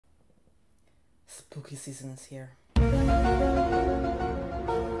Spooky season is here.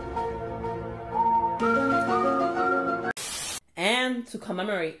 And to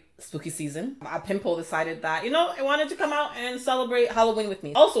commemorate spooky season, Pimple decided that, you know, I wanted to come out and celebrate Halloween with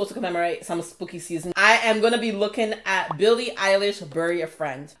me. Also to commemorate some spooky season, I am going to be looking at Billie Eilish Bury a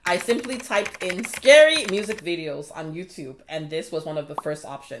Friend. I simply typed in scary music videos on YouTube and this was one of the first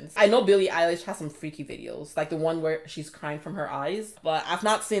options. I know Billie Eilish has some freaky videos, like the one where she's crying from her eyes, but I've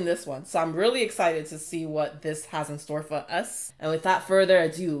not seen this one. So I'm really excited to see what this has in store for us. And without further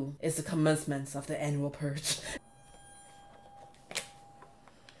ado, is the commencement of the annual purge.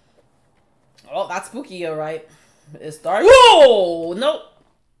 Oh, that's spooky, all right. It's dark. Whoa! Nope.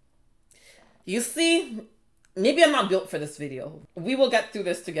 You see, maybe I'm not built for this video. We will get through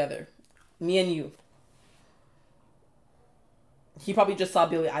this together. Me and you. He probably just saw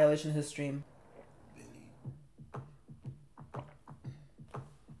Billie Eilish in his stream.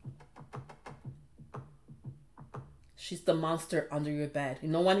 She's the monster under your bed. You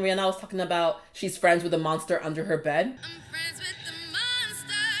know when Rihanna was talking about she's friends with the monster under her bed?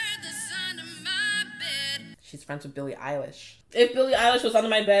 She's friends with Billie Eilish. If Billie Eilish was under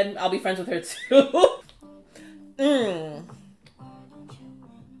my bed, I'll be friends with her too.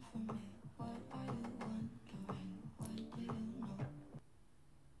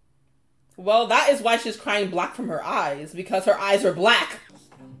 Well, that is why she's crying black from her eyes, because her eyes are black.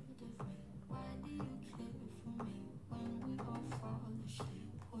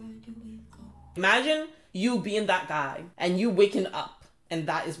 Imagine you being that guy and you waking up and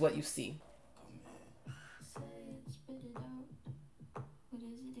that is what you see.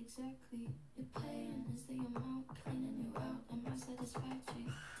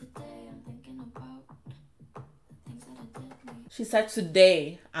 She said,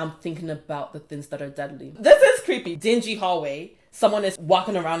 today I'm thinking about the things that are deadly. This is creepy. Dingy hallway. Someone is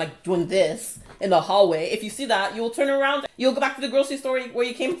walking around like doing this in the hallway. If you see that, you'll turn around. You'll go back to the grocery store where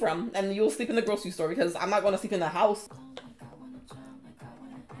you came from and you'll sleep in the grocery store because I'm not going to sleep in the house.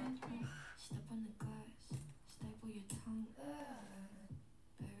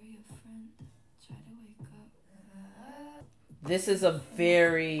 This is a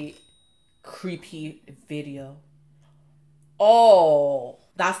very creepy video. Oh,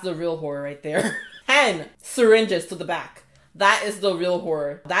 that's the real horror right there. 10 syringes to the back. That is the real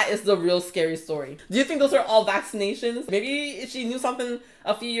horror. That is the real scary story. Do you think those are all vaccinations? Maybe she knew something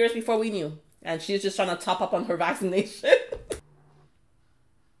a few years before we knew and she's just trying to top up on her vaccination.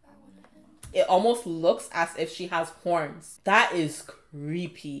 It almost looks as if she has horns. That is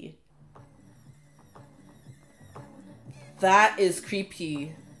creepy. That is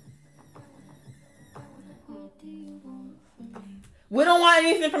creepy. We don't want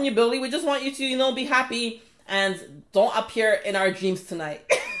anything from you, Billie. We just want you to, you know, be happy and don't appear in our dreams tonight.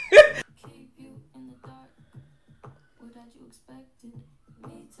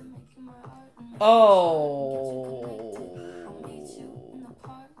 Oh.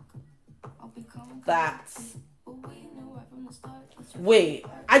 That's... Wait,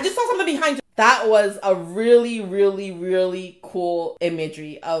 I just saw something behind you. That was a really, really, really cool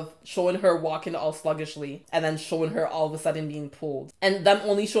imagery of showing her walking all sluggishly and then showing her all of a sudden being pulled and them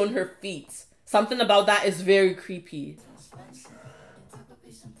only showing her feet. Something about that is very creepy.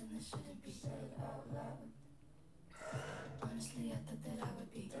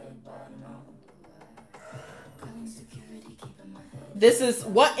 This is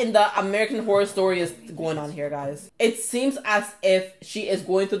what in the American Horror Story is going on here, guys. It seems as if she is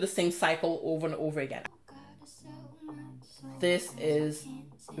going through the same cycle over and over again. This is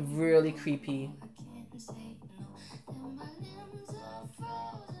really creepy.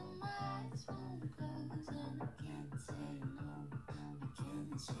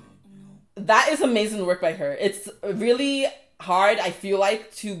 That is amazing work by her. It's really hard, I feel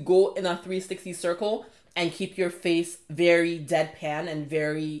like, to go in a 360 circle and keep your face very deadpan and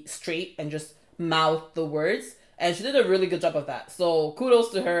very straight and just mouth the words. And she did a really good job of that. So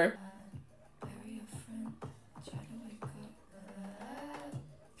kudos to her.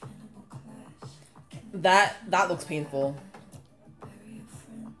 That looks painful.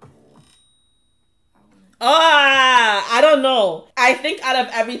 I don't know. I think out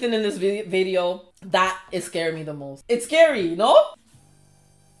of everything in this video, that is scaring me the most. It's scary, no?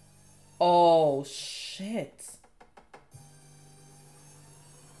 Oh, shit.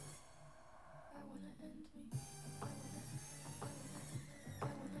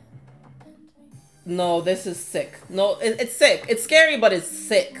 No, this is sick. No, it's sick. It's scary, but it's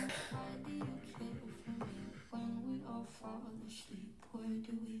sick.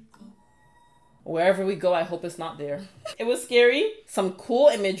 Wherever we go, I hope it's not there. It was scary. Some cool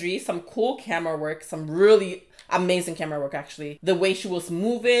imagery, some cool camera work, some really amazing camera work actually. The way she was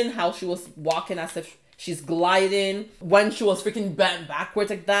moving, how she was walking as if she's gliding, when she was freaking bent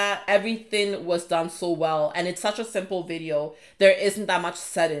backwards like that. Everything was done so well. And it's such a simple video. There isn't that much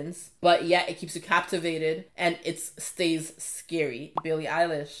settings, but yet it keeps you captivated and it stays scary. Billie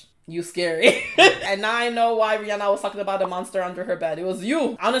Eilish, you scary. And now I know why Rihanna was talking about the monster under her bed. It was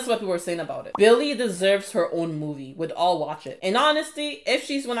you. Honestly, what people were saying about it. Billie deserves her own movie. We'd all watch it. And honestly, if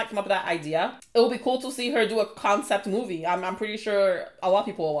she's the one that came up with that idea, it would be cool to see her do a concept movie. I'm pretty sure a lot of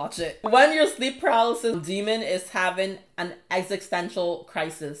people will watch it. When your sleep paralysis demon is having an existential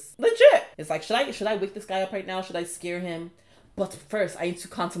crisis. Legit. It's like, should I wake this guy up right now? Should I scare him? But first, I need to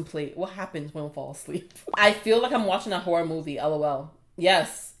contemplate what happens when we fall asleep. I feel like I'm watching a horror movie, LOL.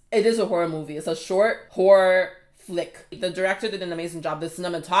 Yes. It is a horror movie. It's a short horror flick. The director did an amazing job. The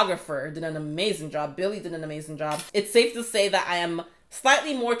cinematographer did an amazing job. Billie did an amazing job. It's safe to say that I am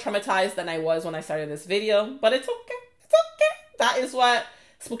slightly more traumatized than I was when I started this video, but it's okay. It's okay. That is what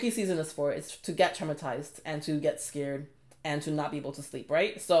spooky season is for. It's to get traumatized and to get scared and to not be able to sleep,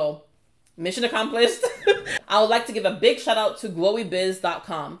 right? So mission accomplished. I would like to give a big shout out to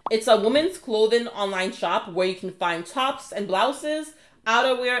glowybiz.com. It's a women's clothing online shop where you can find tops and blouses,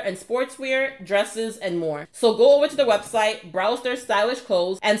 outerwear and sportswear, dresses, and more. So go over to the website, browse their stylish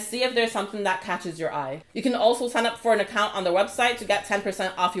clothes, and see if there's something that catches your eye. You can also sign up for an account on the website to get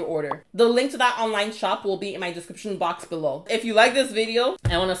 10% off your order. The link to that online shop will be in my description box below. If you like this video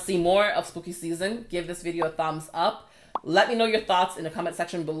and want to see more of spooky season, give this video a thumbs up. Let me know your thoughts in the comment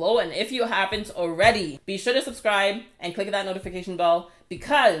section below. And if you haven't already, be sure to subscribe and click that notification bell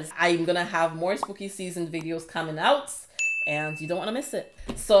because I'm gonna have more spooky season videos coming out and you don't want to miss it.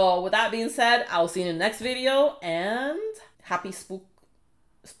 So with that being said, I'll see you in the next video and happy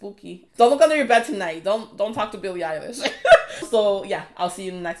spooky. Don't look under your bed tonight. Don't talk to Billie Eilish. So yeah, I'll see you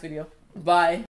in the next video. Bye.